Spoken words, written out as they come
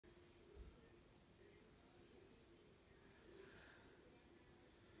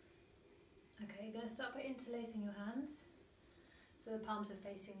going to start by interlacing your hands so the palms are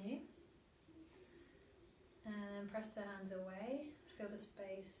facing you. And then press the hands away. Feel the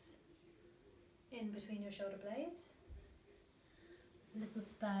space in between your shoulder blades. There's a little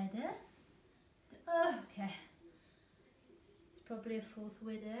spider. Oh, okay. It's probably a fourth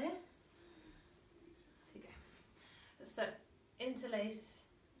widow. There you go. So, interlace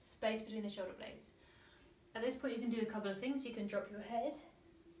space between the shoulder blades. At this point you can do a couple of things. You can drop your head,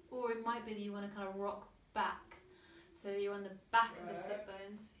 or it might be that you want to kind of rock back so that you're on the back of the sit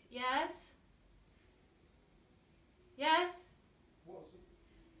bones. Yes? Yes?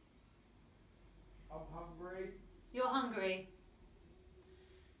 I'm hungry. You're hungry?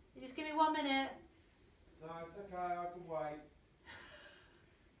 You just give me 1 minute. No, it's okay, I can wait.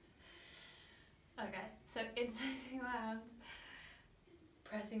 Okay, so interlacing your hands,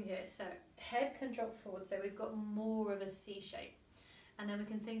 pressing here. So head can drop forward, so we've got more of a C shape. And then we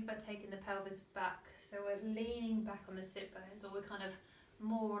can think about taking the pelvis back. So we're leaning back on the sit bones, or we're kind of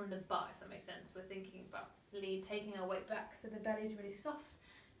more on the butt, if that makes sense. We're thinking about taking our weight back so the belly's really soft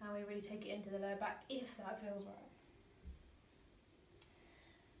and we really take it into the lower back if that feels right.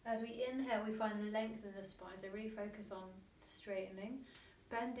 As we inhale, we find length in the spine, so really focus on straightening,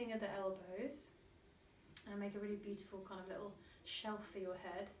 bending at the elbows, and make a really beautiful kind of little shelf for your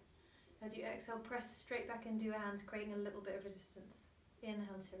head. As you exhale, press straight back into your hands, creating a little bit of resistance.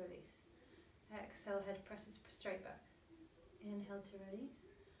 Inhale to release. Exhale, head presses straight back. Inhale to release.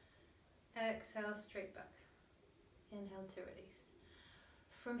 Exhale, straight back. Inhale to release.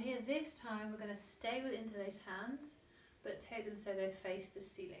 From here, this time, we're going to stay with interlaced hands, but take them so they face the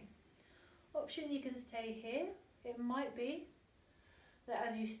ceiling. Option, you can stay here. It might be that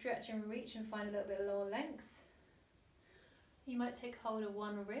as you stretch and reach and find a little bit lower length, you might take hold of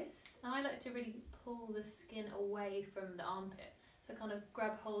one wrist. And I like to really pull the skin away from the armpit. So kind of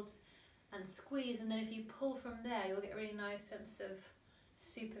grab hold and squeeze, and then if you pull from there, you'll get a really nice sense of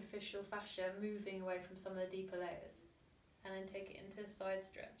superficial fascia moving away from some of the deeper layers. And then take it into a side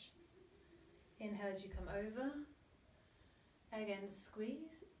stretch. Inhale as you come over. Again,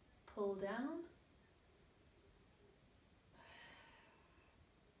 squeeze, pull down.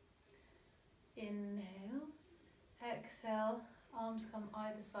 Inhale, exhale, arms come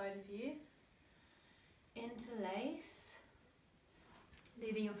either side of you. Interlace,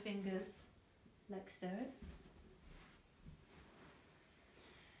 leaving your fingers like so.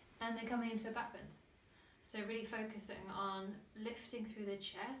 And then coming into a back bend. So really focusing on lifting through the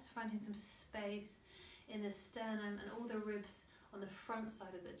chest, finding some space in the sternum and all the ribs on the front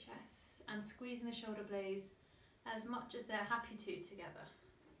side of the chest, and squeezing the shoulder blades as much as they're happy to together.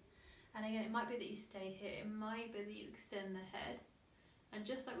 And again, it might be that you stay here, it might be that you extend the head, and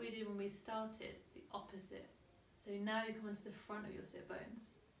just like we did when we started, the opposite. So now you come onto the front of your sit bones,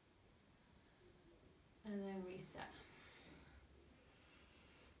 and then reset.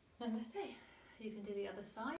 Namaste. You can do the other side.